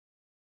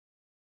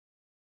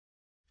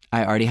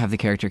I already have the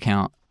character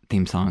count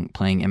theme song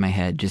playing in my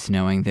head, just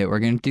knowing that we're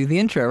going to do the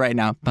intro right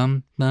now.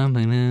 Bum bum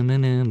ba dum ba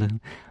dum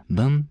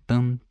bum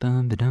bum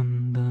bum ba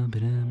dum ba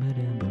dum ba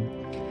dum bum.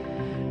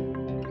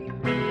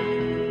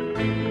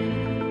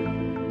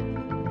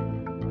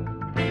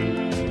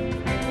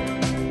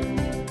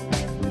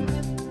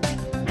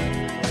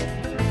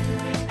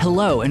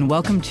 Hello and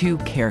welcome to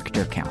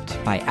Character Count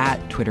by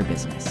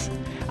 @TwitterBusiness.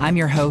 I'm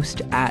your host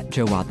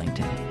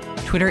 @JoeWadlington.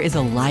 Twitter is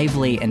a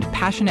lively and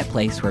passionate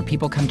place where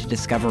people come to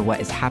discover what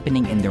is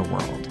happening in their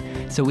world.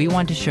 So we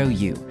want to show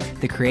you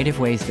the creative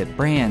ways that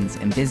brands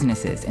and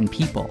businesses and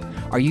people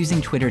are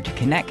using Twitter to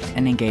connect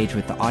and engage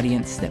with the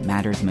audience that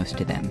matters most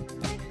to them.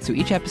 So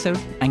each episode,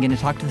 I'm going to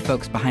talk to the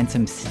folks behind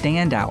some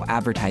standout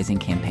advertising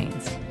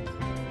campaigns.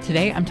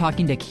 Today, I'm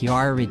talking to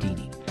Chiara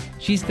Redini.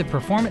 She's the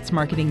performance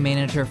marketing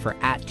manager for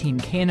 @Team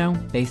Kano,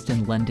 based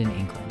in London,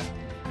 England.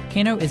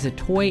 Kano is a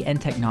toy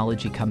and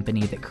technology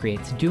company that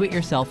creates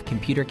do-it-yourself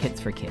computer kits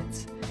for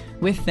kids.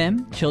 With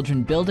them,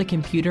 children build a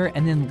computer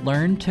and then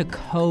learn to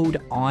code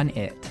on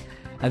it,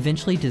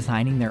 eventually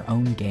designing their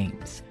own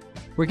games.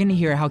 We're going to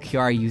hear how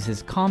Chiara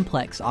uses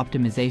complex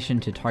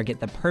optimization to target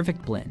the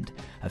perfect blend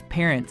of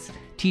parents,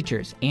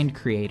 teachers, and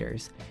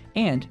creators.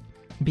 And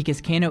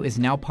because Kano is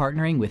now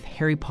partnering with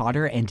Harry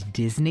Potter and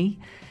Disney,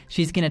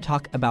 she's going to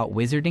talk about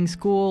Wizarding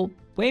School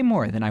way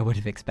more than I would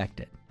have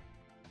expected.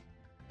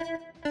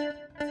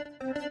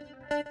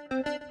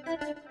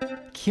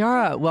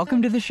 Chiara,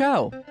 welcome to the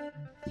show.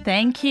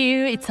 Thank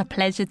you. It's a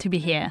pleasure to be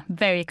here.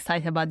 Very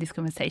excited about this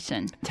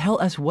conversation.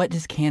 Tell us, what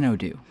does Kano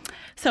do?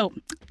 So,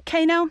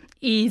 Kano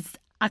is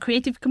a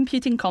creative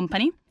computing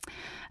company.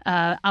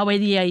 Our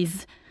idea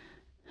is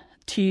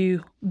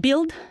to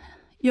build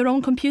your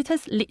own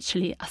computers,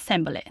 literally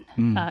assemble it,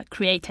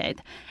 create it,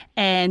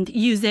 and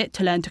use it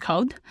to learn to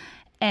code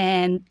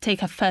and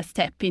take a first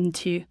step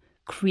into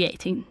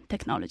creating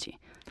technology.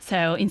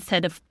 So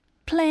instead of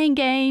playing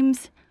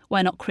games,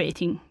 why not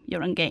creating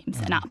your own games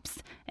and apps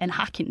and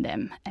hacking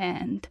them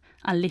and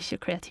unleash your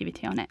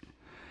creativity on it?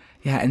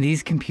 Yeah, and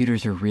these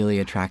computers are really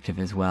attractive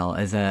as well.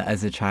 As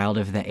a child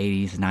of the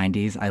 80s,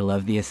 90s, I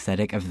love the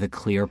aesthetic of the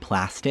clear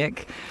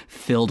plastic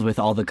filled with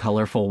all the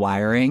colorful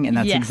wiring, and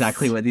that's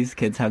exactly what these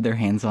kids have their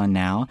hands on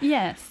now.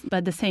 Yes, but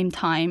at the same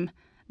time,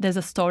 there's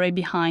a story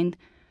behind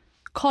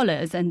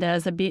colors, and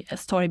there's a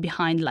story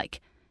behind, like,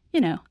 you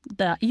know,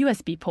 the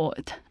USB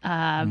port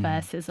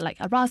versus like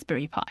a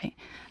Raspberry Pi.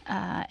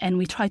 And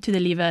we try to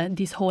deliver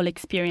this whole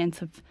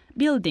experience of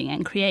building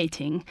and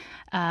creating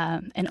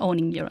and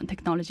owning your own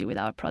technology with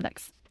our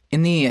products.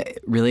 In the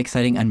really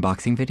exciting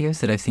unboxing videos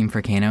that I've seen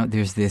for Kano,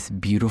 there's this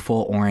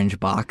beautiful orange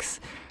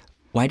box.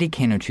 Why did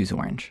Kano choose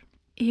orange?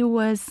 It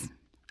was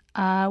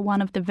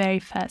one of the very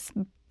first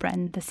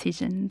brand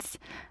decisions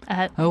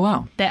that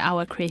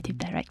our creative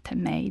director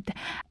made.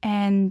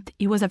 And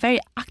it was a very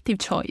active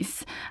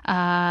choice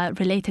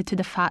related to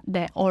the fact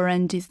that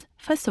orange is,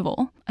 first of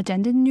all, a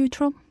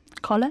gender-neutral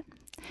color,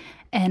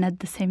 and at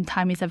the same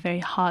time is a very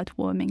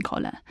heartwarming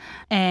color.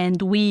 And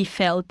we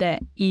felt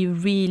that it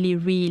really,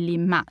 really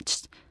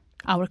matched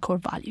our core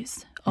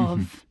values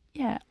of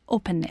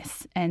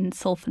openness and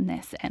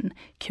soulfulness and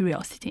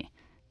curiosity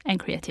and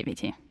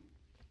creativity.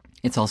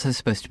 It's also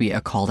supposed to be a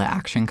call to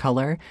action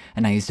color,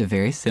 and I used a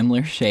very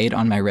similar shade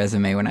on my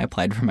resume when I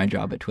applied for my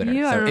job at Twitter.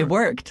 So it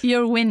worked.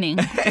 You're winning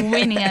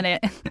at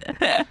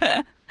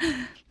it.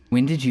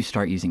 When did you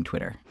start using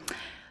Twitter?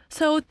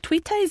 So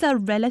Twitter is a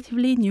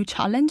relatively new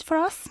challenge for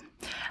us.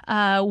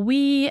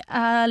 We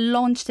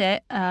launched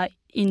it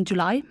in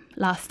July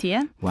last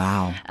year.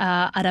 Wow.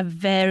 At a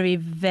very,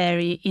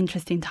 very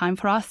interesting time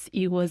for us.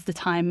 It was the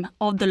time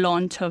of the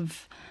launch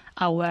of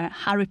our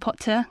Harry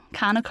Potter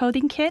Kano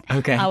coding kit,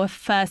 our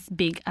first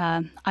big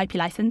IP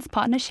license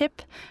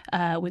partnership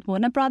with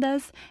Warner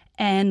Brothers.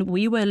 And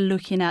we were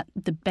looking at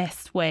the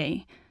best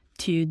way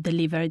to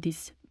deliver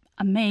this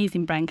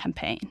amazing brand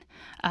campaign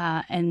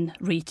and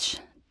reach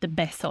the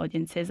best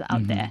audiences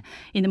out there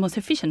in the most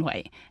efficient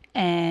way.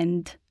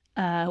 And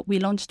we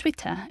launched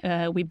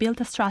Twitter. We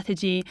built a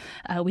strategy.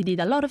 We did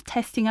a lot of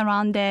testing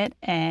around it.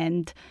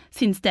 And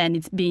since then,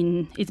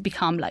 it's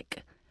become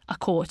like a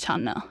core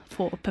channel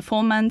for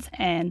performance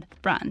and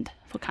brand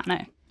for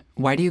Kano.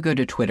 Why do you go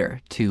to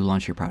Twitter to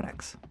launch your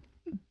products?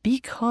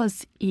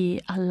 Because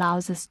it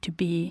allows us to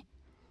be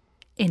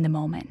in the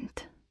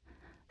moment.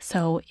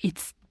 So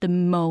it's the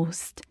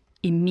most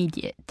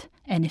immediate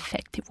and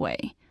effective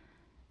way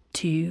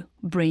to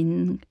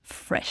bring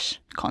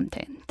fresh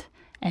content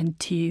and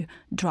to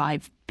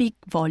drive big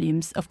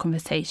volumes of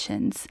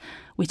conversations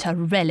which are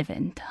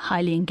relevant,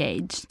 highly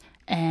engaged,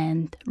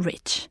 and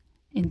rich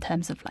in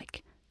terms of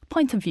like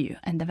point of view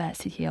and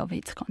diversity of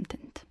its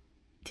content.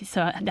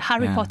 So the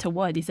Harry Potter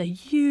world is a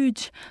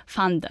huge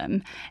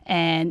fandom,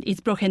 and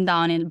it's broken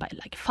down by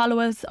like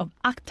followers of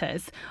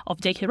actors, of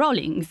J.K.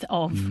 Rowling's,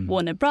 of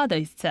Warner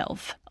Brothers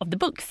itself, of the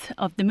books,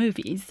 of the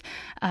movies,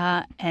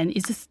 and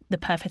it's just the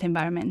perfect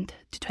environment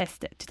to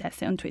test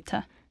it on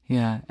Twitter.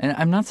 Yeah, and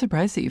I'm not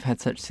surprised that you've had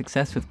such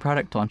success with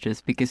product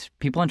launches because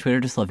people on Twitter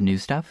just love new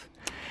stuff.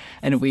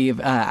 And we've,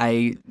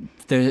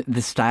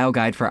 the style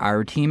guide for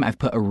our team, I've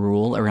put a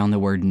rule around the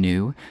word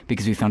new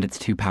because we found it's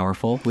too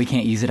powerful. We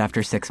can't use it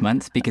after 6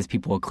 months because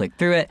people will click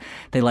through it.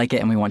 They like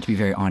it, and we want to be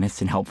very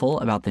honest and helpful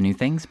about the new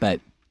things. But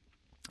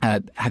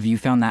have you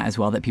found that as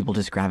well, that people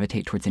just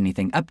gravitate towards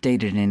anything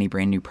updated and any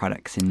brand new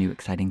products and new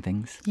exciting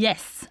things?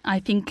 Yes, I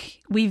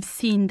think we've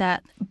seen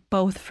that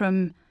both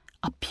from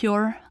a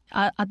pure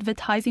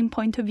advertising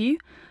point of view.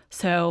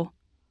 So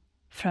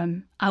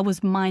I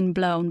was mind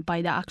blown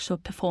by the actual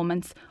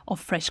performance of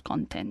fresh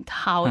content,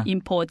 how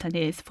important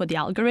it is for the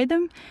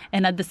algorithm.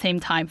 And at the same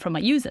time, from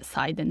a user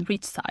side and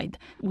reach side,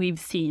 we've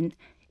seen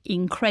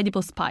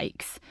incredible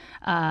spikes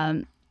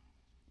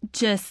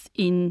just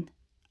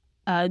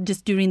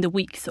during the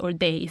weeks or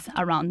days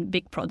around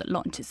big product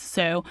launches.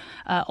 So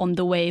on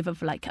the wave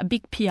of like a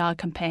big PR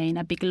campaign,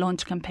 a big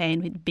launch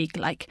campaign with big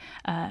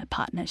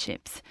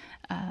partnerships.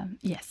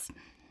 Yes.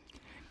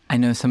 I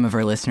know some of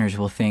our listeners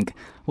will think,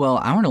 well,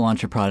 I want to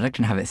launch a product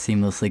and have it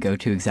seamlessly go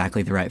to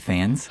exactly the right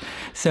fans.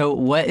 So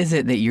what is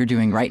it that you're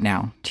doing right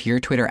now to your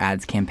Twitter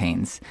ads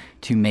campaigns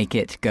to make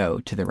it go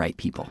to the right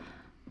people?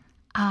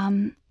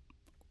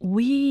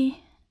 We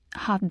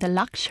have the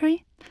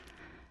luxury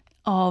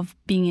of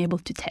being able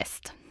to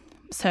test.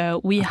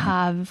 So we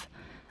have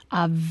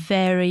a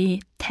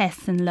very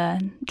test and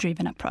learn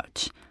driven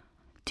approach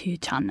to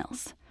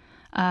channels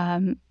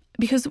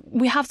because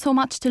we have so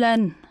much to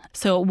learn.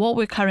 So what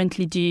we're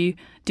currently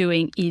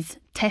doing is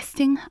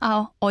testing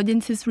how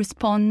audiences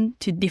respond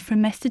to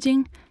different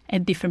messaging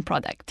and different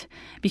product.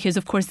 Because,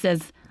 of course,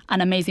 there's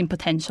an amazing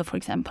potential, for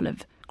example,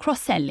 of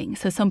cross-selling.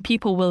 So some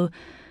people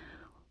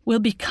will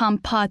become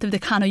part of the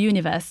Kano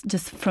universe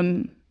just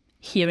from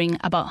hearing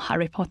about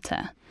Harry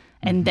Potter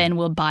and then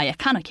will buy a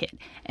Kano kit.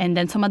 And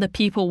then some other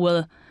people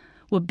will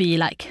be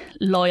like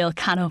loyal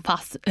Kano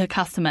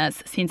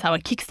customers since our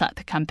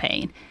Kickstarter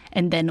campaign,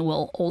 and then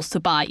will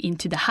also buy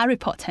into the Harry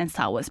Potter and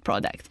Star Wars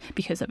product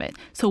because of it.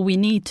 So we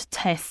need to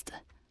test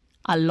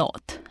a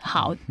lot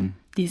how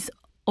these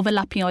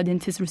overlapping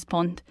audiences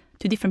respond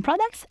to different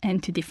products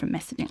and to different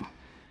messaging.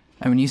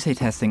 And when you say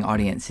testing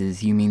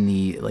audiences, you mean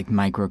the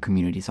micro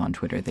communities on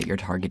Twitter that you're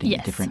targeting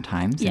at different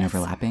times and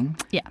overlapping?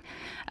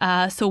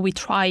 Yeah. So we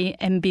try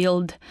and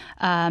build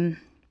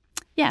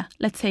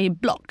let's say a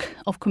block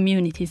of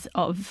communities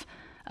of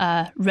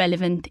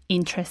relevant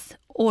interests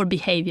or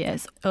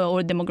behaviors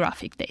or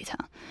demographic data.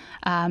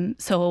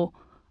 So,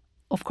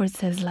 of course,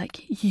 there's like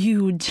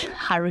huge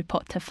Harry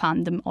Potter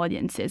fandom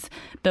audiences,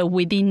 but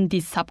within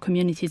these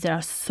sub-communities, there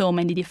are so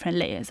many different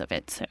layers of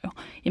it. So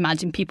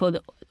imagine people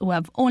who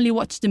have only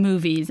watched the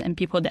movies and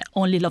people that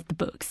only love the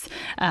books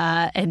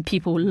and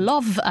people who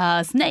love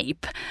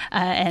Snape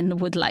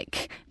and would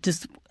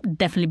just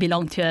definitely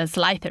belong to a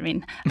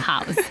Slytherin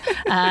house.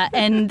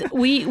 And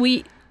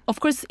we of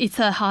course, it's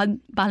a hard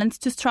balance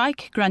to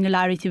strike,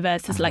 granularity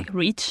versus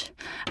reach.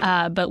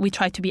 But we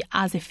try to be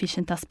as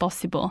efficient as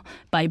possible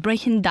by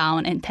breaking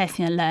down and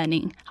testing and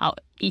learning how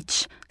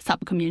each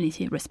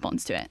sub-community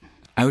responds to it.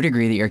 I would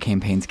agree that your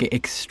campaigns get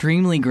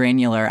extremely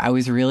granular. I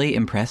was really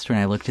impressed when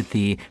I looked at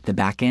the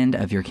back end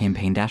of your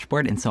campaign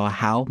dashboard and saw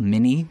how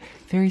many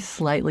very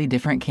slightly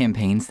different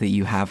campaigns that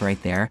you have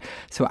right there.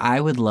 So I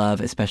would love,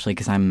 especially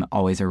because I'm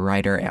always a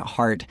writer at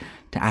heart,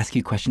 to ask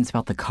you questions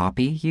about the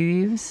copy you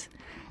use.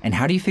 And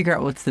how do you figure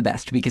out what's the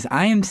best? Because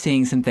I am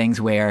seeing some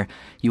things where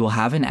you will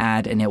have an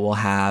ad and it will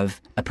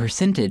have a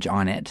percentage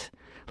on it,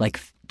 like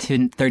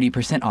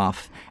 30%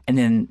 off. And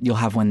then you'll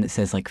have one that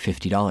says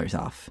 $50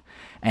 off.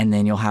 And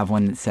then you'll have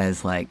one that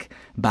says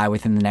buy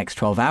within the next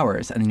 12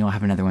 hours. And then you'll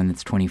have another one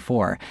that's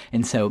 24.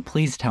 And so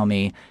please tell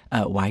me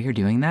why you're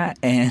doing that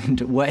and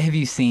what have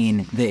you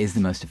seen that is the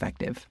most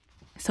effective?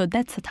 So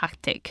that's a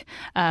tactic.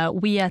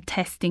 We are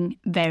testing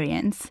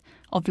variants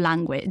of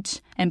language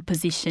and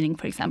positioning,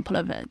 for example,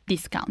 of a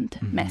discount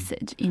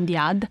message in the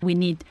ad. We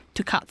need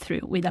to cut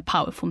through with a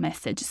powerful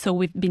message. So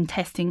we've been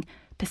testing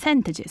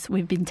percentages.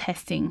 We've been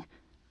testing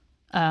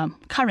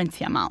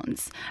currency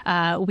amounts.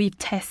 We've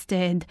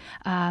tested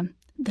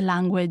the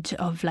language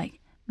of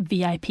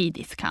VIP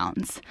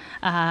discounts.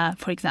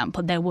 For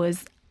example, there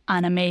was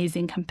an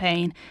amazing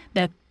campaign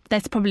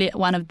that's probably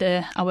one of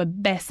our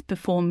best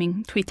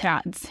performing Twitter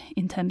ads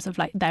in terms of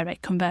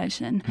direct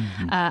conversion,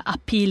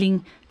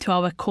 appealing to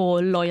our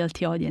core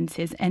loyalty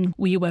audiences, and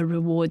we were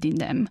rewarding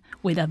them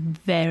with a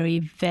very,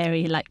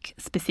 very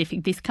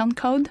specific discount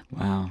code.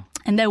 Wow.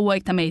 And that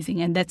worked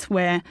amazing, and that's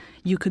where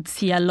you could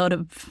see a lot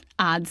of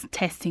ads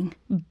testing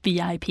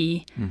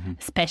VIP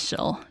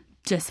special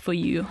just for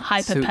you,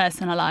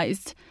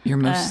 hyper-personalized. Your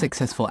most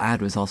successful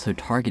ad was also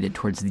targeted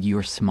towards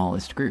your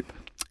smallest group.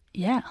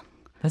 Yeah.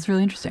 That's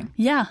really interesting.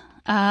 Yeah.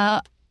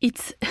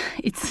 It's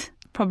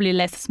probably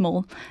less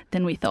small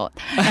than we thought.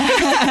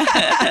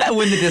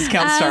 When the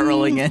discounts start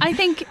rolling in. I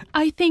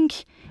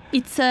think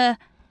it's a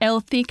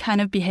healthy kind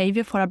of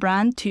behavior for a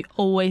brand to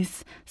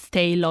always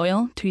stay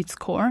loyal to its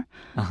core,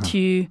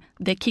 to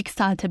the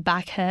Kickstarter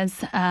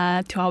backers,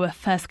 to our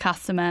first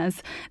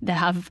customers that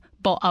have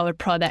bought our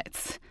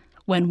products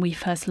when we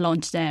first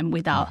launched them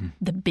without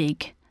the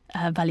big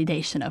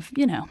validation of,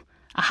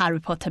 a Harry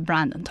Potter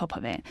brand on top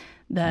of it.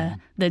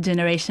 The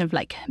generation of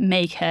like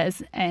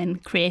makers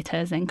and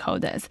creators and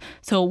coders.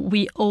 So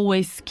we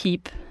always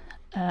keep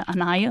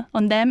an eye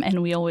on them,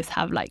 and we always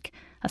have like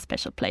a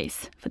special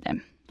place for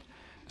them.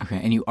 Okay,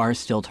 and you are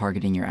still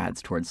targeting your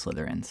ads towards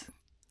Slytherins?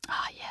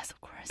 Yes, of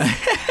course.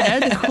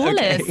 They're the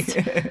coolest.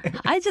 Okay.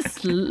 I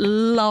just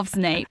love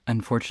Snape.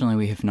 Unfortunately,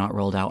 we have not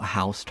rolled out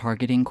house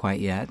targeting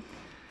quite yet.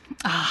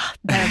 That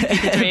would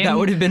be the dream. That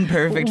would have been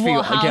perfect for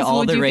you. Get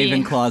all the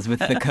Ravenclaws with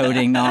the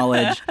coding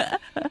knowledge.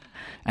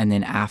 And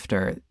then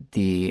after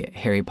the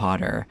Harry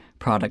Potter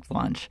product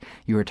launch,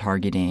 you were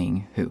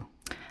targeting who?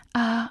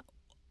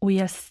 We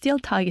are still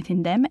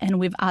targeting them, and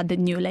we've added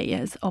new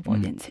layers of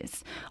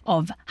audiences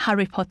of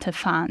Harry Potter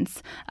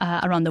fans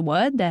around the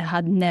world that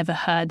had never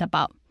heard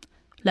about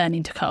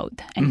learning to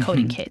code and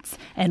coding kits.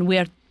 And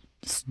we're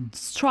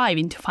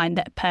striving to find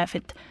that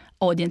perfect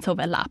audience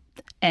overlap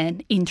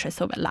and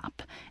interest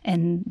overlap.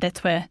 And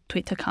that's where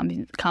Twitter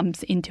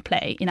comes into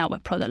play in our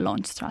product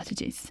launch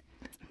strategies.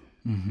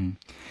 Mm-hmm.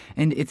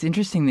 And it's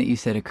interesting that you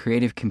said a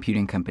creative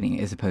computing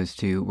company as opposed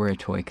to we're a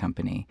toy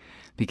company,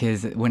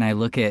 because when I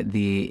look at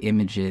the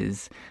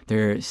images,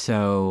 they're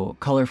so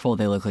colorful.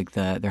 They look like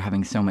they're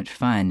having so much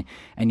fun.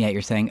 And yet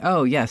you're saying,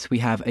 oh, yes, we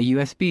have a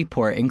USB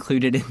port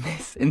included in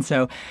this. And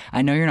so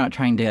I know you're not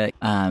trying to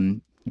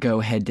go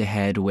head to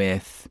head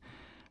with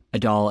a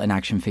doll, an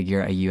action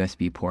figure, a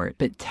USB port.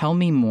 But tell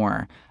me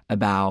more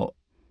about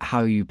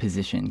how you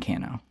position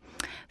Kano.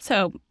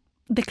 So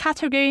the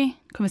category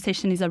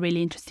conversation is a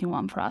really interesting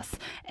one for us,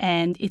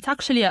 and it's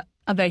actually a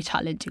very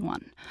challenging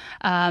one.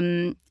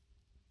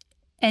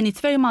 And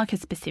it's very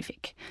market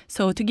specific.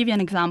 So to give you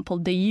an example,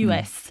 the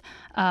US,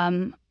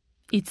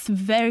 it's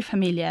very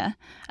familiar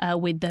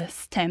with the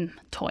STEM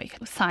toy,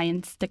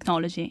 science,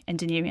 technology,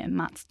 engineering, and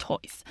maths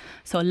toys,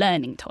 so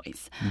learning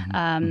toys.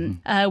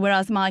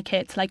 Whereas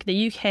markets like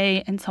the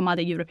UK and some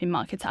other European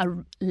markets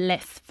are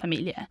less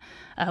familiar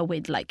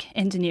with like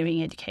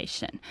engineering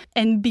education.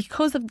 And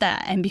because of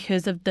that, and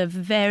because of the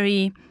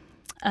very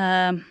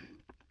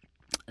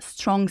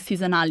strong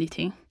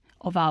seasonality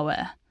of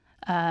our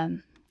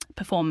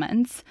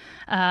performance,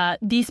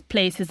 this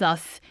places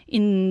us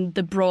in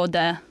the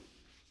broader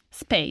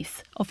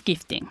space of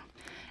gifting.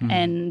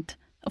 And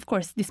of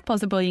course,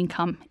 disposable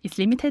income is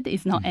limited,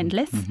 it's not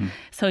endless.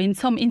 So in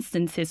some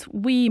instances,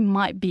 we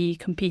might be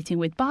competing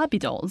with Barbie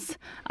dolls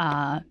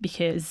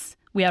because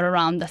we are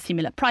around a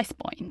similar price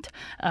point.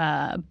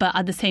 But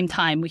at the same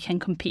time, we can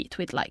compete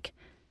with like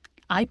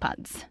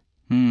iPads.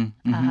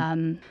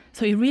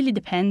 So it really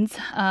depends.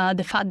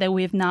 The fact that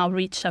we've now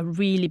reached a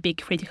really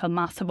big critical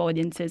mass of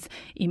audiences,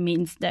 it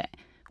means that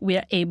we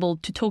are able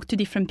to talk to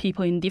different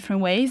people in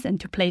different ways and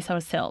to place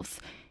ourselves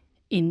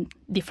in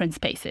different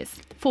spaces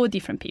for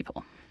different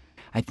people.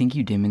 I think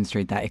you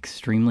demonstrate that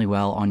extremely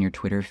well on your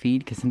Twitter feed,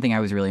 because something I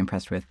was really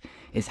impressed with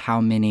is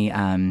how many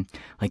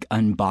like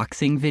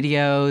unboxing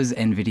videos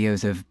and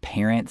videos of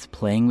parents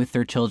playing with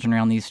their children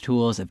around these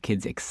tools, of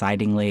kids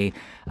excitingly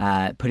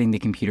putting the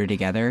computer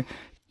together.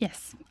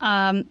 Yes.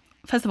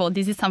 First of all,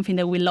 this is something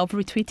that we love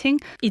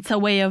retweeting. It's a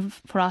way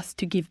for us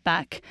to give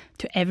back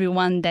to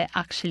everyone that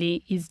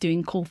actually is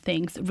doing cool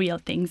things, real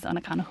things on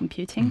Kano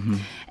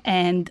computing.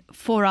 And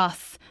for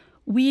us,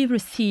 we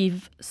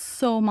receive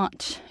so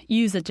much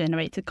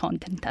user-generated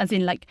content, as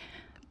in like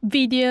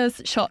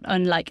videos shot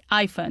on like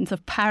iPhones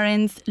of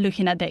parents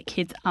looking at their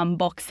kids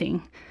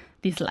unboxing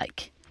these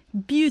like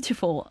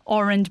beautiful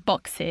orange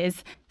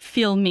boxes,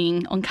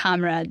 filming on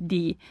camera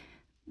the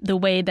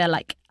way their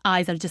like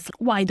eyes are just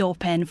wide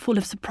open, full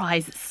of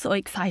surprise, so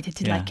excited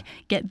to like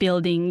get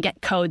building,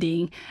 get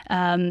coding,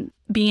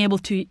 being able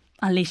to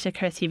unleash their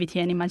creativity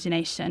and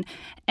imagination.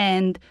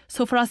 And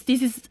so for us,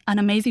 this is an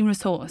amazing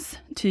resource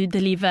to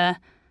deliver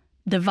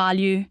the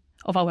value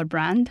of our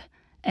brand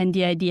and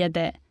the idea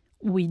that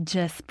we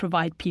just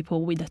provide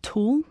people with a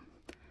tool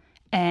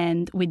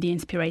and with the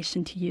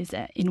inspiration to use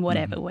it in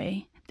whatever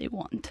way they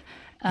want.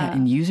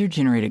 And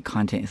user-generated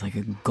content is like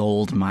a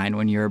gold mine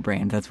when you're a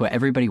brand. That's what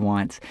everybody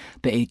wants,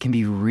 but it can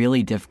be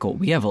really difficult.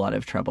 We have a lot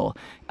of trouble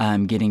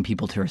getting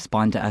people to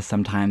respond to us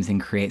sometimes and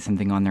create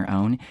something on their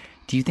own.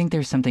 Do you think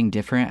there's something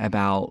different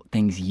about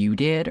things you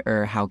did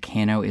or how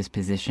Kano is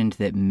positioned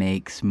that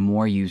makes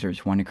more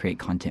users want to create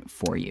content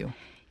for you?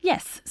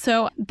 Yes.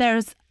 So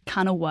there's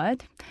Kano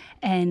Word,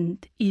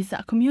 and is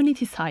a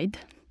community side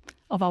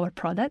of our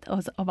product,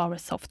 of our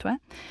software,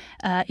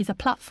 is a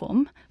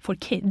platform for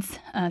kids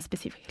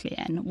specifically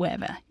and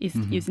whoever is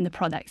using the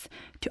products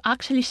to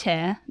actually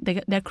share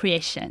their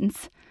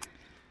creations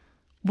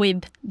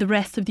with the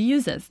rest of the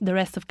users, the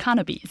rest of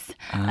Canobees,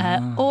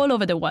 all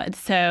over the world.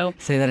 So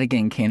say that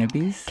again,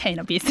 Canobees?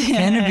 Canobees.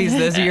 Canobees,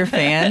 those are your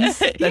fans?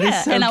 That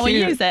is so and our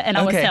cute. user and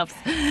ourselves.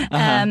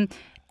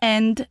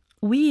 And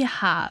we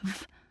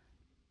have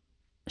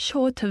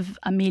short of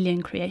 1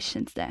 million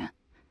creations there.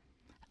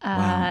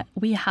 Wow.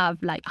 We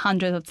have like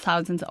hundreds of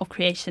thousands of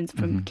creations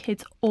from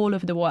kids all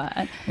over the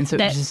world. And so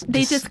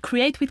they just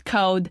create with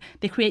code.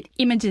 They create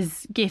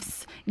images,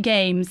 GIFs,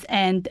 games,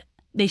 and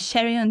they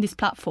share it on this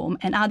platform,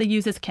 and other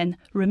users can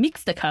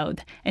remix the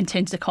code and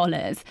change the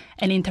colors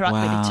and interact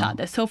with each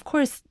other. So, of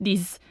course,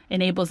 this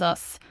enables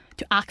us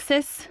to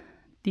access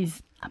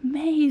these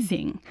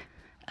amazing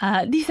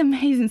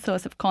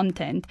source of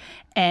content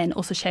and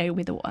also share it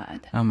with the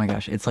world. Oh my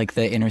gosh, it's like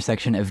the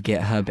intersection of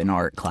GitHub and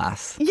art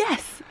class.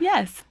 Yes.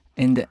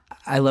 And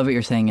I love what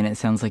you're saying, and it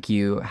sounds like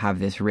you have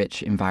this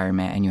rich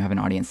environment and you have an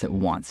audience that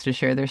wants to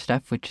share their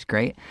stuff, which is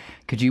great.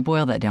 Could you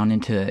boil that down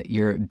into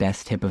your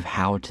best tip of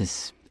how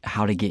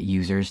to get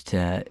users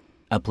to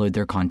upload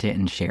their content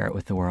and share it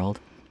with the world?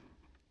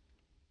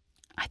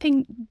 I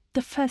think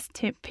the first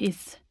tip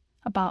is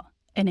about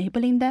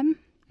enabling them,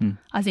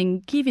 as in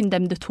giving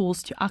them the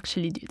tools to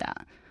actually do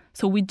that.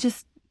 So we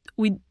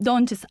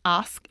don't just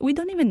ask. We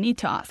don't even need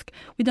to ask.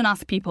 We don't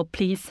ask people,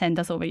 please send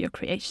us over your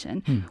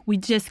creation. We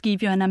just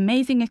give you an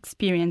amazing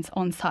experience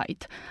on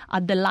site,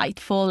 a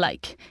delightful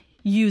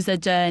user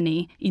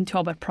journey into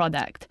our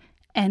product.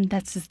 And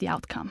that's just the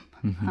outcome.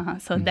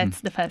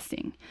 That's the first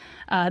thing.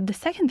 The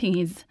second thing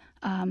is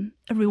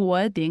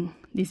rewarding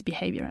this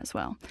behavior as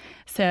well.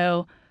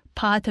 So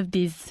part of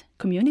this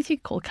community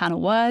called Kano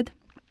Word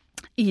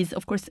is,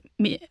 of course,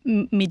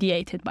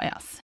 mediated by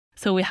us.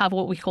 So we have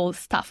what we call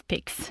staff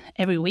picks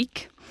every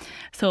week.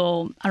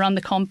 So around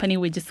the company,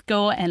 we just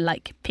go and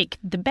pick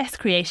the best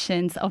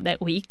creations of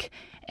that week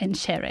and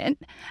share it.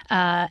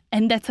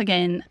 And that's,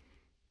 again,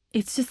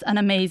 it's just an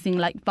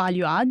amazing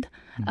value add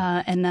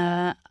and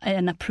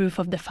a proof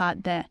of the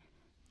fact that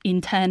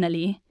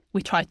internally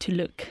we try to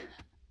look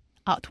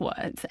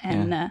outwards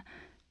and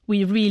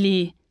we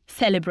really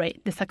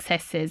celebrate the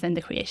successes and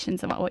the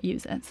creations of our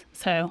users.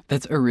 So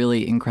that's a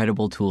really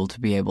incredible tool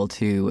to be able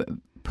to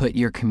put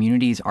your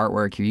community's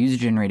artwork, your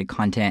user-generated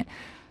content,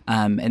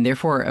 and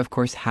therefore, of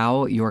course,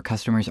 how your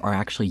customers are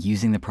actually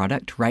using the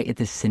product right at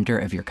the center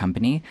of your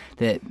company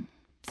that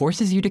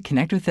forces you to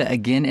connect with it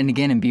again and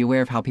again and be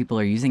aware of how people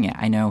are using it.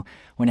 I know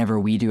whenever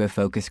we do a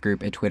focus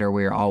group at Twitter,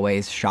 we're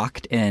always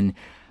shocked and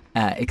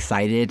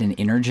excited and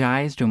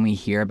energized when we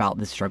hear about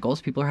the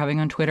struggles people are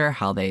having on Twitter,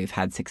 how they've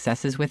had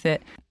successes with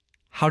it.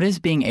 How does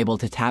being able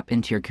to tap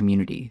into your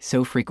community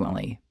so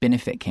frequently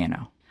benefit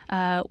Kano?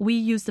 We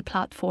use the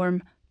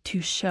platform to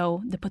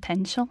show the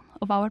potential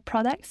of our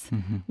products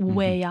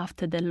way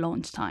after the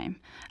launch time.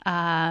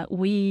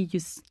 We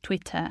use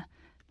Twitter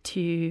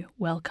to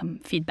welcome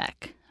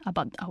feedback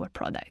about our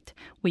product.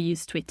 We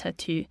use Twitter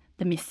to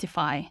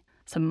demystify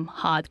some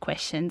hard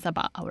questions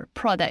about our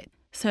product.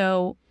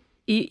 So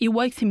it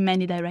works in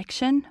many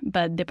directions,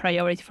 but the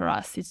priority for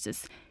us is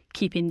just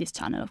keeping this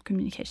channel of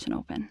communication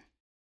open.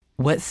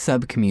 What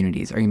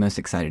sub-communities are you most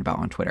excited about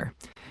on Twitter?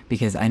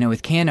 Because I know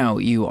with Kano,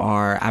 you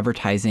are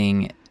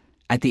advertising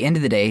at the end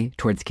of the day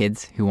towards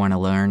kids who want to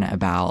learn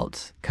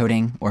about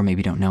coding or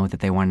maybe don't know that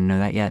they want to know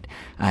that yet.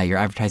 You're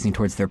advertising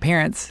towards their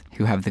parents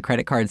who have the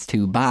credit cards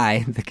to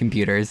buy the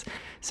computers.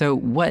 So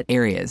what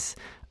areas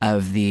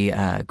of the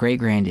great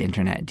grand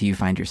internet do you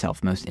find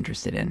yourself most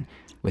interested in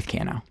with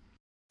Kano?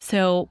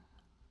 So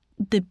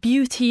the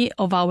beauty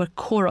of our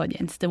core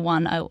audience, the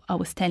one I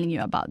was telling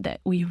you about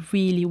that we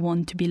really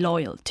want to be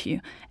loyal to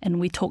and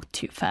we talk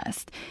to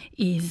first,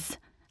 is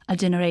a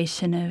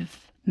generation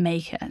of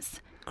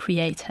makers,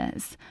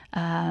 creators,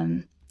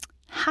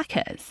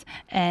 hackers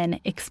and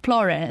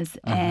explorers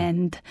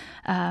and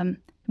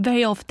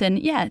very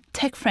often,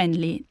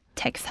 tech-friendly,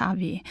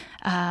 tech-savvy,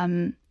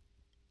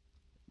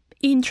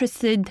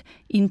 interested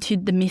into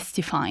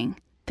demystifying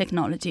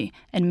technology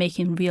and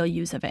making real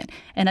use of it.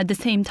 And at the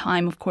same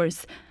time, of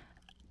course,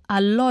 a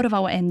lot of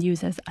our end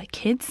users are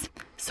kids,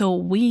 so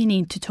we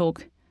need to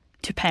talk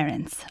to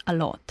parents a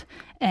lot.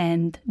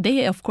 And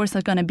they, of course,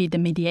 are going to be the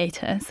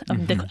mediators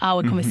of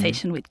our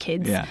conversation with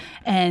kids. Yeah.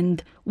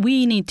 And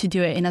we need to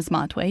do it in a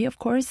smart way, of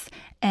course.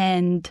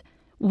 And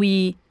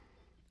we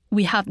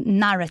have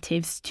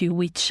narratives to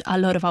which a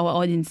lot of our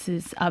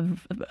audiences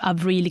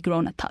have really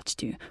grown attached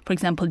to. For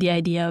example, the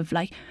idea of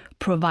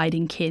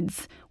providing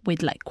kids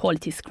with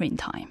quality screen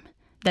time.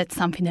 That's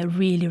something that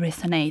really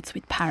resonates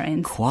with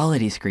parents.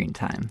 Quality screen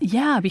time.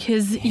 Yeah,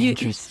 because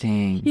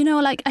interesting.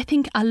 I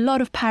think a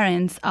lot of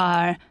parents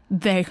are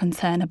very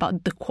concerned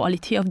about the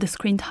quality of the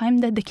screen time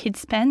that the kids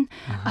spend.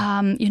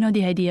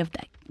 The idea of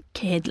that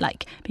kid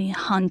being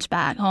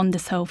hunchback on the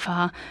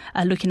sofa,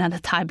 looking at a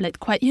tablet,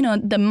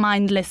 the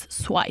mindless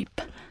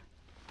swipe.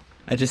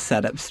 I just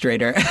sat up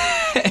straighter.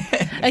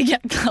 Yeah,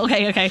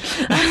 okay.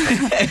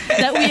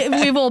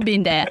 We've all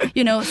been there.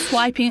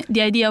 Swiping,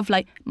 the idea of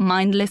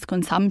mindless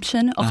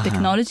consumption of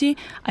technology,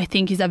 I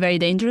think is a very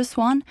dangerous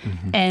one.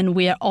 And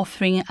we are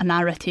offering a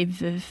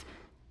narrative of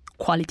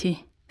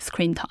quality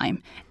screen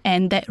time.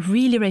 And that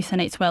really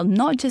resonates well,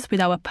 not just with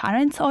our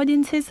parents'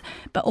 audiences,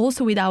 but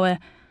also with our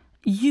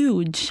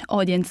huge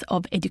audience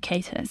of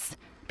educators.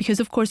 Because,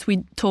 of course,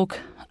 we talk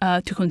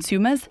to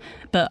consumers,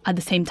 but at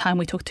the same time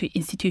we talk to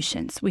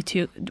institutions, we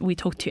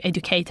talk to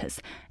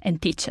educators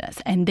and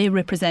teachers, and they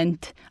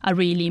represent a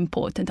really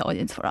important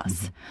audience for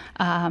us.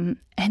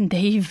 And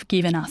they've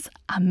given us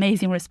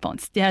amazing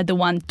response. They are the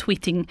one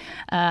tweeting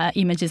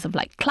images of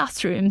like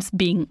classrooms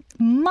being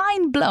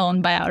mind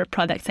blown by our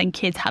products and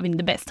kids having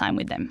the best time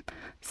with them.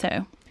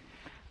 So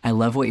I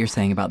love what you're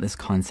saying about this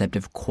concept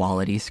of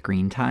quality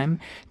screen time,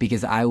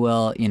 because I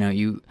will,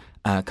 you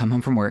come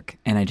home from work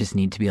and I just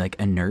need to be like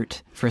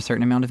inert for a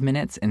certain amount of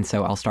minutes. And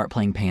so I'll start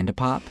playing Panda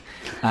Pop,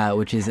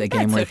 which is a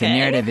game where the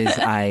narrative is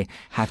I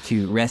have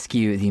to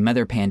rescue the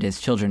mother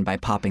panda's children by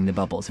popping the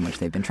bubbles in which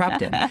they've been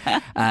trapped in.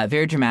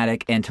 Very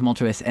dramatic and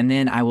tumultuous. And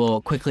then I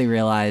will quickly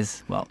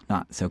realize, well,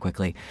 not so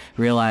quickly,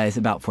 realize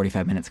about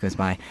 45 minutes goes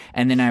by.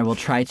 And then I will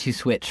try to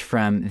switch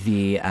from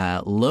the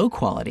low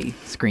quality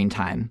screen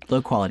time,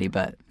 low quality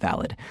but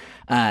valid,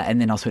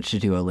 and then I'll switch to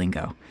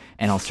Duolingo.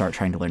 And I'll start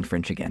trying to learn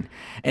French again.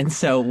 And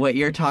so what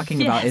you're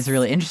talking about is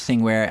really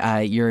interesting,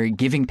 where you're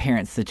giving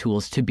parents the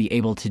tools to be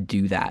able to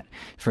do that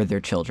for their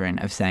children,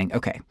 of saying,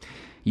 okay,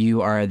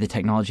 you are the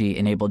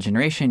technology-enabled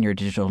generation, you're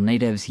digital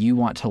natives, you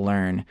want to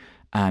learn,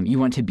 you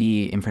want to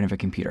be in front of a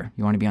computer,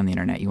 you want to be on the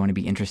internet, you want to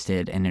be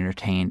interested and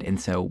entertained, and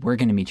so we're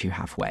going to meet you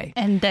halfway.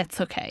 And that's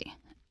okay.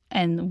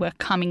 And we're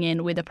coming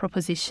in with a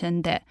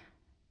proposition that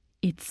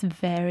it's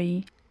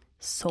very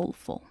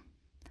soulful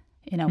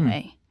in a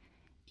way.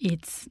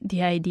 It's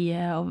the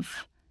idea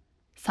of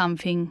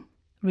something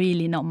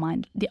really not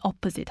the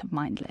opposite of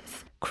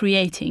mindless.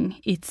 Creating,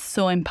 it's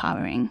so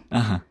empowering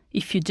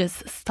if you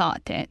just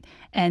start it.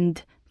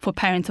 And for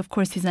parents, of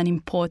course, it's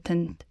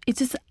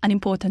just an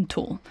important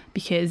tool,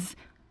 because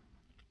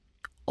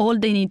all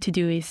they need to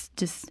do is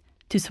just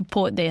to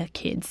support their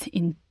kids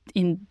in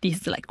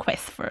this like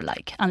quest for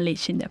like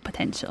unleashing their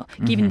potential,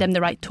 giving them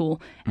the right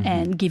tool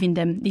and giving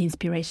them the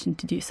inspiration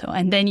to do so.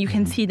 And then you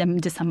can see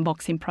them just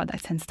unboxing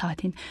products and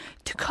starting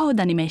to code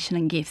animation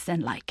and GIFs,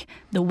 and like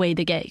the way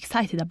they get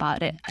excited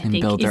about it. I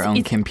think build their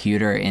own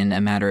computer in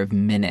a matter of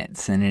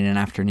minutes and in an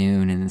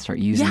afternoon, and then start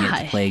using it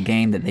to play a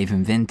game that they've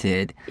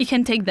invented. It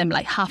can take them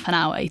like half an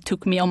hour. It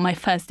took me on my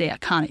first day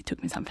at Cannes, it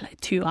took me something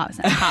like 2 hours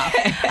and a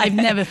half. I've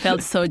never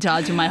felt so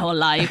judged in my whole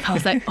life. I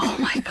was like, oh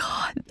my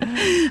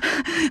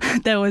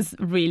God. That was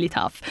really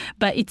tough,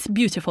 but it's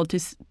beautiful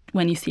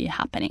when you see it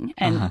happening,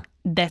 and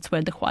that's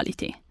where the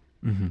quality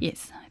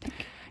is, I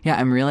think. Yeah,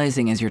 I'm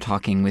realizing as you're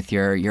talking with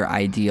your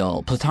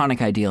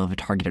platonic ideal of a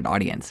targeted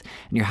audience,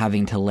 and you're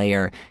having to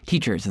layer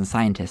teachers and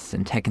scientists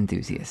and tech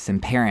enthusiasts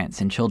and parents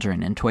and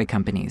children and toy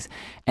companies,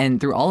 and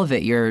through all of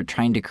it, you're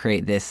trying to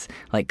create this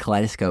like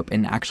kaleidoscope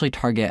and actually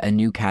target a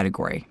new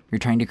category. You're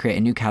trying to create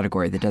a new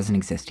category that doesn't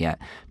exist yet,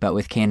 but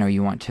with Kano,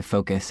 you want to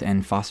focus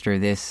and foster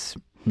this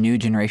new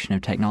generation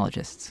of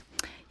technologists.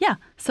 Yeah,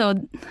 so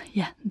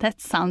that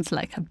sounds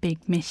like a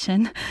big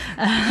mission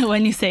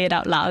when you say it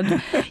out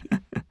loud.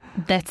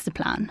 That's the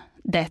plan.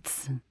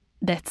 That's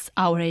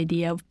our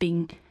idea of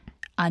being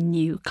a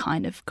new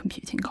kind of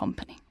computing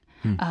company.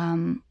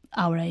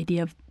 Our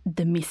idea of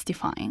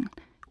demystifying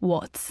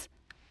what's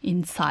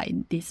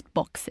inside these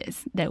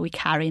boxes that we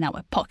carry in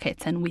our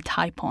pockets and we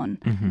type on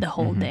the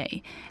whole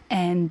day.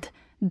 And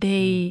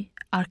they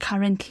are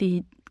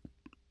currently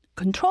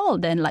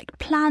controlled and like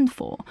planned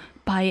for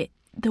by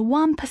the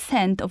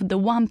 1% of the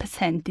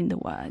 1% in the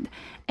world.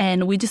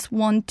 And we just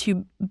want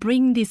to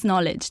bring this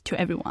knowledge to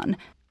everyone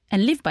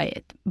and live by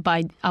it,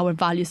 by our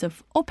values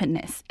of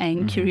openness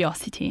and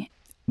curiosity.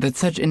 That's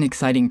such an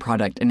exciting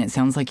product, and it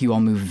sounds like you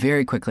all move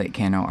very quickly at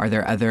Kano. Are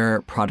there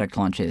other product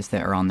launches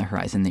that are on the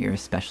horizon that you're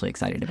especially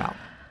excited about?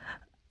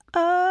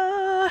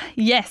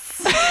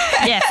 Yes.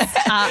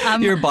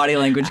 Yes. Your body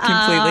language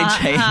completely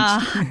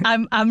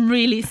changed. I'm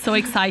really so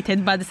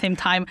excited, but at the same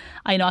time,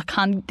 I know I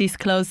can't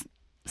disclose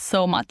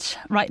so much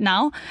right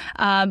now.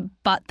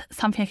 But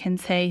something I can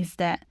say is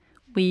that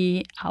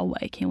we are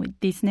working with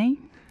Disney,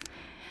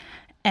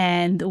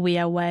 and we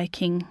are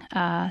working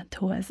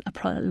towards a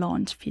product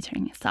launch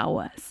featuring Star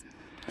Wars.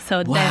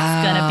 So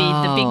that's going to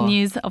be the big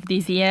news of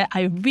this year.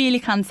 I really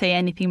can't say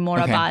anything more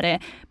about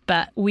it,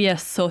 but we are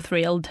so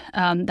thrilled.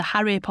 The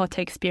Harry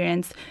Potter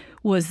experience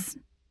was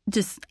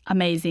just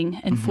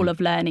amazing and full of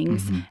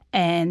learnings.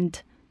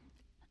 And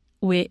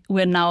we're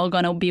now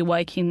going to be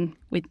working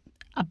with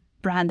a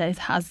brand that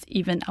has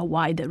even a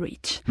wider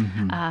reach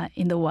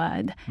in the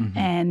world.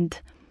 And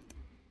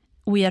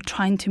we are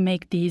trying to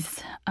make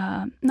these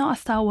not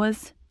a Star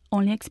Wars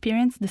only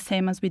experience, the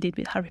same as we did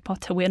with Harry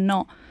Potter. We're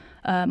not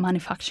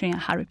manufacturing a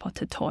Harry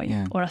Potter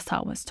toy or a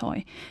Star Wars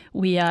toy.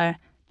 We are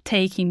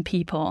taking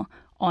people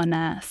on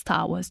a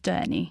Star Wars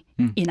journey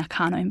in a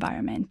Kano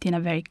environment, in a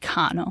very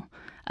Kano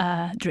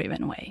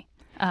driven way.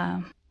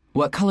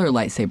 What color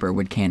lightsaber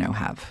would Kano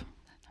have?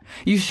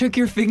 You shook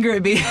your finger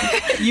at me.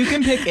 You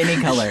can pick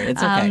any color.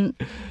 It's okay.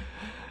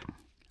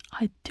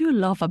 I do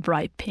love a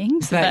bright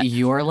pink. Is that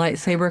your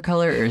lightsaber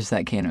color, or is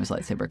that Kano's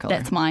lightsaber color?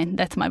 That's mine.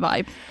 That's my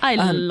vibe. I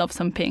love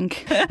some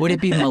pink. Would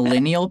it be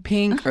millennial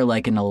pink or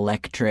like an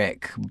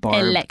electric Barbie?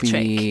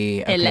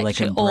 Electric. Like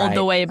like all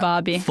the way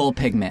Barbie. Full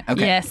pigment.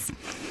 Okay. Yes.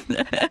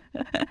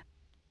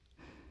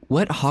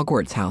 What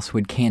Hogwarts house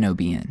would Kano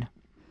be in?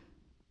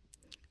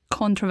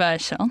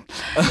 Controversial.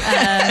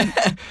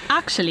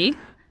 Actually,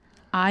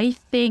 I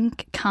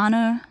think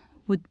Kano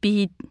would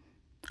be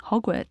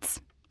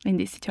Hogwarts in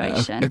this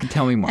situation. Okay,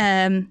 tell me more.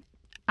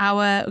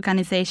 Our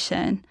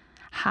organization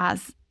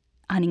has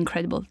an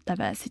incredible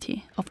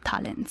diversity of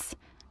talents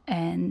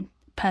and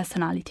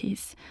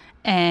personalities.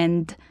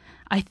 And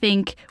I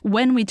think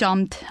when we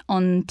jumped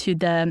onto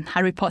the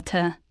Harry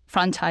Potter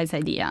franchise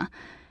idea,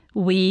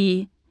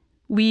 we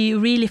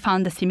really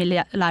found a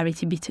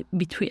similarity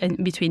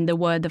between the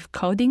word of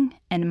coding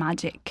and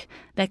magic,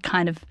 that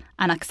kind of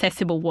an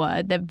accessible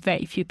word that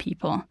very few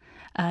people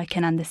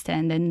can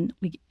understand, and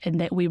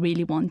that we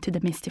really want to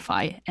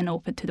demystify and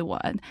open to the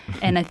world.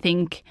 And I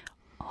think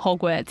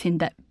Hogwarts, in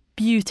that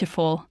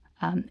beautiful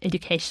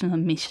educational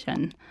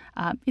mission,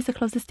 is the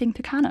closest thing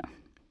to Kano.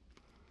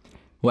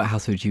 What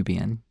house would you be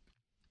in?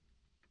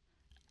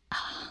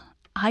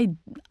 I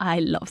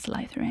love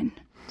Slytherin.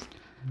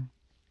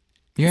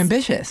 You're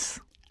ambitious.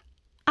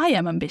 I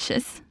am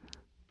ambitious.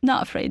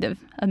 Not afraid of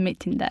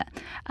admitting that.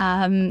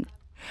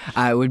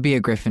 I would be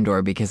a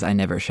Gryffindor because I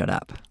never shut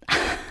up.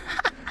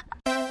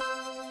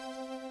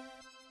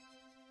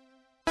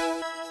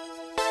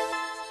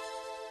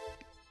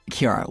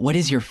 Chiara, what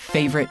is your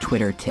favorite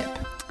Twitter tip?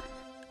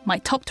 My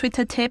top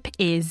Twitter tip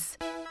is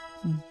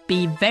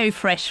be very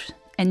fresh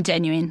and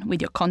genuine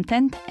with your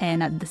content,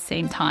 and at the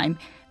same time,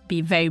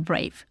 be very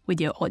brave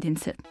with your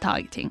audience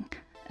targeting.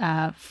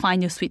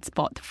 Find your sweet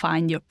spot,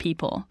 find your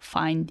people,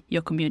 find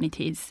your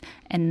communities,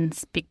 and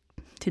speak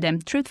to them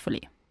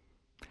truthfully.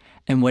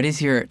 And what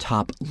is your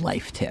top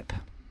life tip?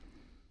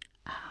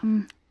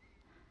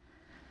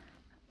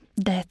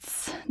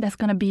 That's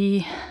gonna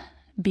be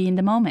in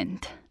the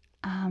moment.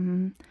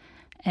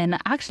 And I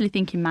actually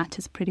think it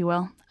matches pretty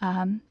well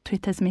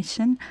Twitter's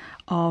mission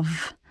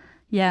of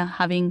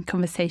having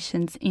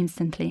conversations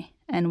instantly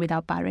and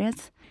without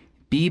barriers.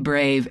 Be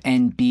brave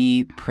and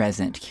be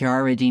present.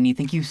 Chiara Radini,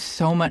 thank you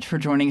so much for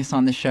joining us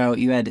on the show.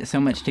 You had so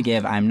much to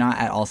give. I'm not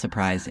at all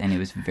surprised, and it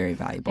was very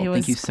valuable.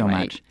 Thank you so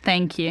much.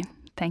 Thank you.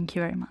 Thank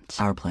you very much.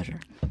 Our pleasure.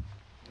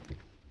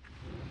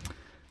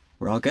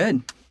 We're all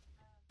good.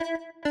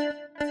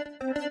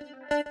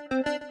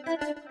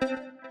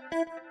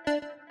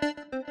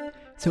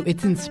 So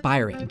it's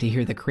inspiring to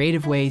hear the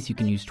creative ways you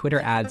can use Twitter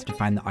ads to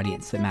find the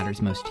audience that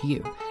matters most to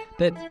you.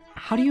 But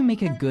how do you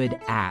make a good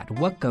ad?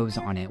 What goes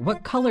on it?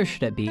 What color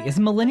should it be? Is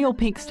millennial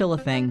pink still a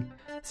thing?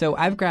 So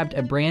I've grabbed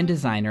a brand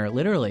designer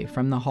literally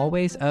from the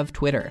hallways of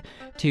Twitter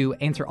to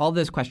answer all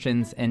those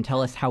questions and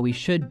tell us how we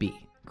should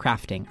be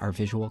crafting our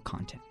visual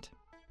content.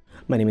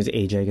 My name is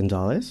AJ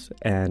Gonzalez,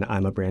 and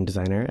I'm a brand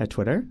designer at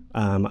Twitter.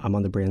 I'm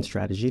on the brand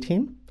strategy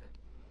team.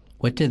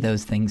 What do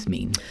those things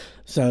mean?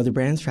 So the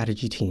brand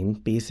strategy team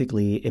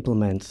basically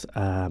implements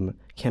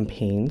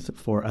campaigns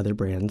for other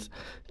brands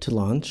to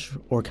launch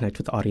or connect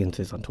with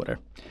audiences on Twitter.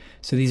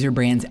 So these are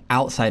brands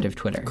outside of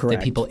Twitter Correct.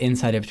 that people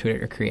inside of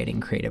Twitter are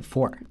creating creative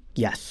for.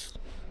 Yes.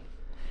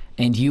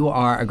 And you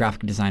are a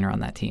graphic designer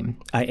on that team.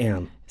 I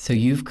am. So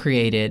you've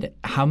created,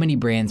 how many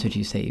brands would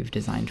you say you've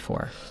designed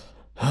for?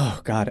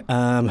 Oh, God.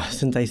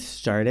 Since I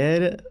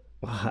started,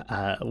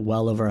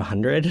 well over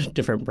 100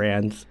 different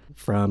brands,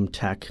 from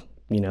tech,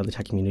 the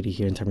tech community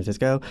here in San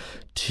Francisco,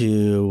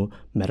 to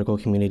medical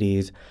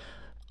communities,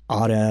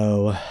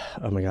 auto,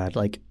 oh my God,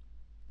 like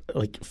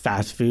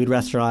fast food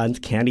restaurants,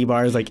 candy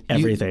bars, like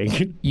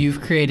everything. You've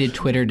created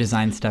Twitter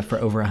design stuff for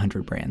over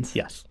 100 brands.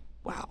 Yes.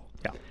 Wow.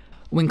 Yeah.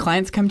 When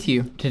clients come to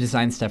you to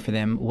design stuff for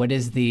them, what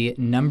is the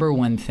number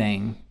one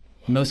thing,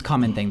 most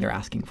common thing they're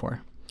asking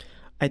for?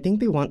 I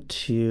think they want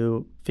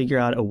to figure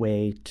out a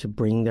way to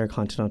bring their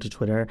content onto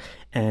Twitter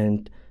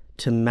and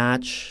to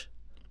match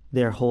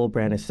their whole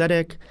brand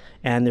aesthetic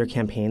and their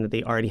campaign that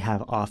they already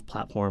have off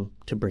platform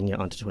to bring it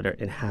onto Twitter,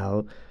 and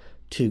how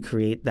to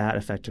create that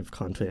effective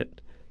content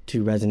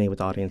to resonate with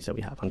the audience that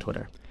we have on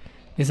Twitter.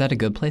 Is that a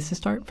good place to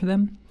start for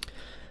them?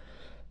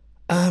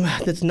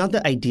 That's not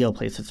the ideal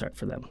place to start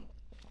for them.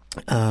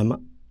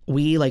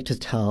 We like to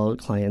tell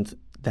clients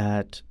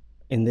that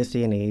in this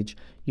day and age,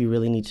 you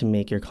really need to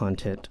make your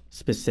content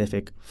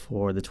specific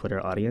for the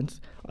Twitter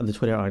audience. The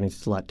Twitter audience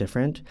is a lot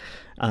different.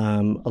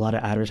 A lot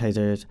of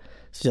advertisers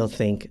still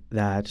think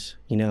that,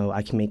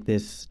 I can make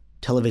this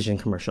television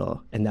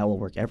commercial and that will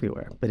work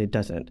everywhere, but it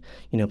doesn't.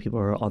 People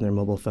are on their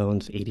mobile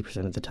phones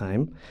 80% of the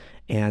time,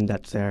 and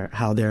that's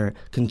how they're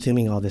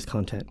consuming all this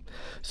content.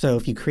 So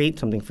if you create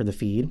something for the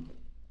feed,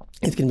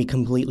 it's going to be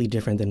completely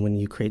different than when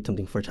you create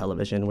something for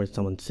television, where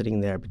someone's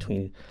sitting there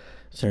between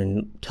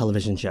certain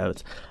television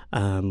shows.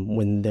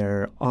 When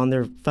they're on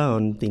their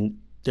phone,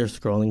 they're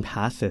scrolling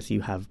past this. You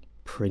have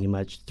pretty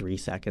much 3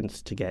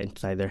 seconds to get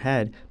inside their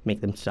head,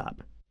 make them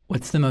stop.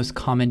 What's the most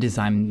common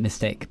design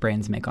mistake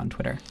brands make on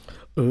Twitter?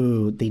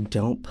 Ooh, they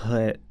don't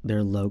put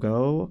their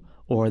logo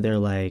or their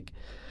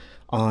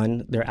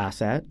on their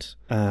asset,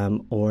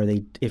 or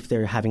if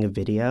they're having a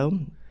video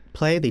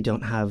play, they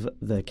don't have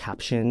the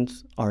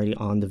captions already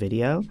on the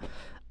video.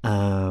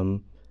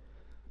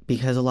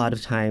 Because a lot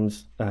of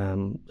times,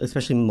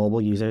 especially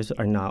mobile users,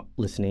 are not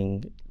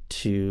listening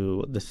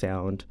to the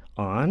sound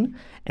on.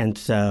 And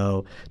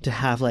so to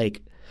have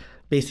like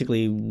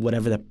basically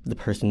whatever the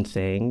person's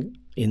saying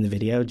in the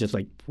video, just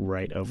like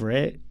right over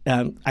it.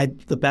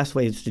 The best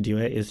ways to do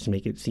it is to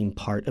make it seem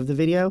part of the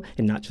video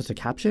and not just a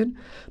caption.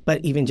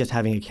 But even just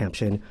having a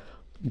caption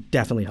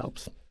definitely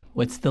helps.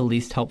 What's the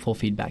least helpful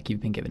feedback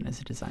you've been given as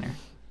a designer?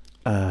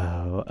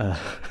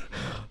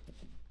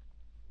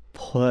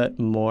 Put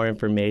more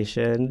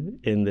information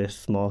in this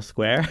small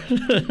square.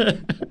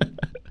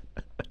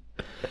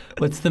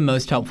 What's the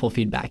most helpful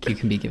feedback you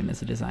can be given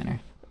as a designer?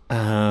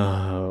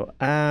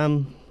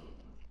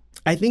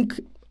 I think,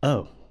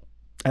 I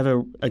have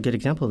a good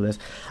example of this.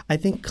 I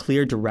think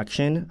clear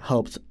direction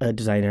helps a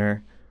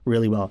designer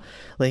really well.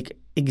 Like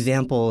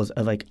examples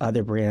of like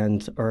other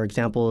brands or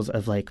examples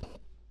of like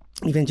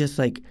even just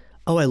like,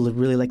 I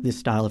really like this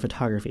style of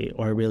photography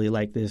or I really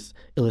like this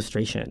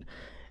illustration.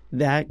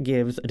 That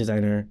gives a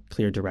designer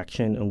clear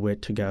direction and where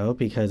to go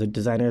because a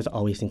designer is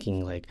always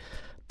thinking like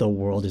the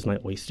world is my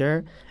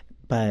oyster.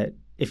 But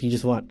if you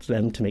just want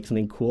them to make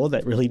something cool,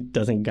 that really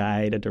doesn't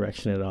guide a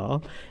direction at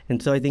all.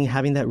 And so I think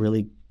having that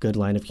really good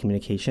line of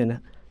communication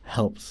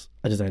helps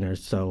a designer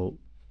so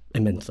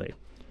immensely.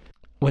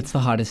 What's the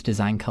hottest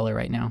design color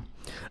right now?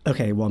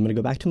 Okay, well, I'm going to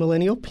go back to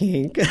millennial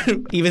pink.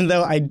 Even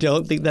though I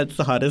don't think that's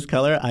the hottest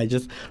color, I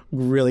just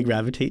really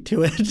gravitate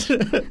to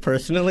it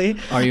personally.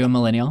 Are you a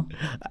millennial?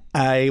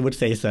 I would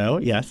say so,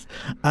 yes.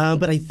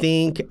 But I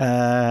think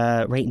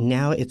right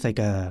now it's like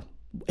a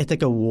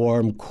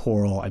warm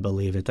coral, I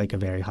believe. It's like a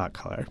very hot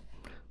color.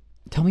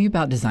 Tell me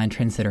about design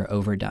trends that are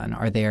overdone.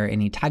 Are there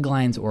any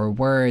taglines or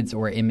words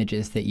or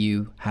images that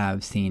you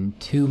have seen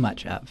too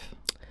much of?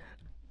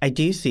 I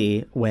do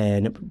see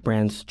when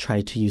brands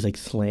try to use like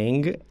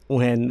slang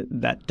when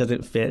that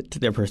doesn't fit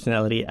their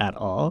personality at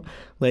all,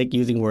 like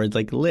using words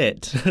like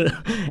lit.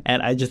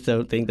 And I just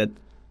don't think that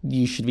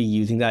you should be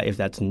using that if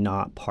that's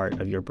not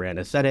part of your brand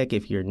aesthetic,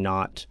 if your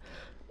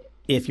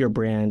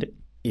brand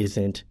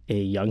isn't a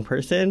young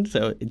person.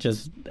 So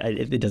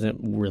it doesn't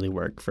really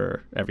work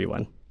for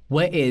everyone.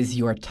 What is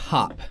your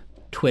top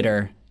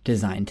Twitter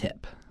design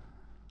tip?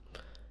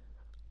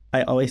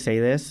 I always say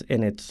this,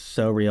 and it's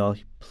so real.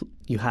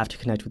 You have to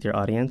connect with your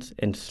audience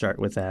and start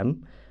with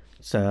them.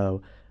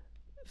 So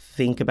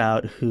think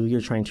about who you're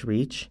trying to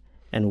reach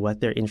and what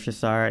their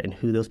interests are and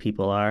who those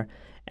people are,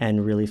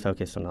 and really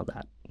focus on all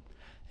that.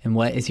 And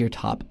what is your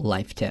top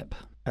life tip?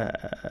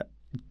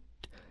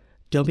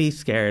 Don't be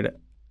scared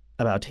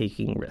about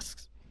taking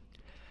risks.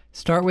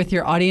 Start with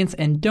your audience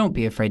and don't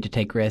be afraid to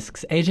take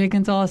risks. AJ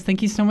Gonzalez,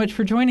 thank you so much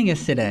for joining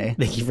us today.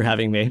 Thank you for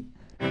having me.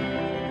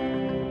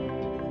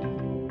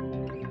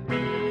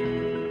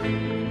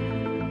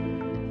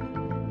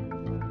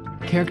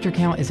 Character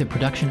Count is a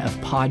production of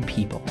Pod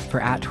People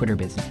for @Twitter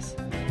Business.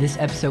 This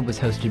episode was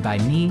hosted by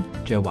me,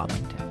 Joe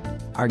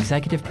Wadlington. Our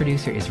executive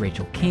producer is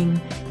Rachel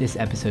King. This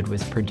episode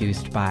was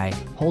produced by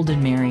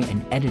Holden Mary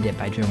and edited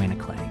by Joanna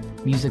Clay.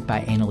 Music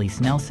by Annalise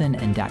Nelson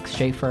and Dax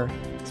Schaefer.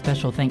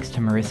 Special thanks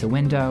to Marissa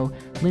Window,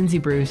 Lindsay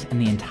Bruce,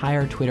 and the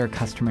entire Twitter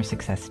customer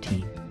success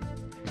team.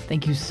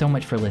 Thank you so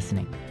much for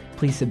listening.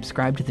 Please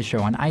subscribe to the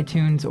show on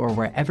iTunes or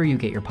wherever you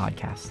get your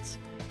podcasts.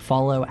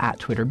 Follow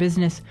 @Twitter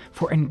Business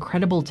for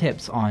incredible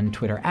tips on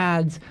Twitter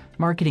ads,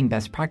 marketing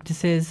best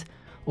practices,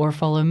 or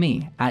follow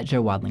me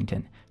 @Joe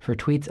Wadlington for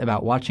tweets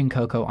about watching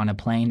Coco on a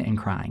plane and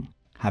crying.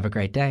 Have a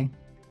great day.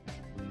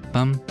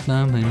 Bum,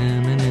 bum, bum,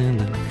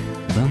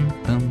 bum,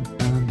 bum, bum.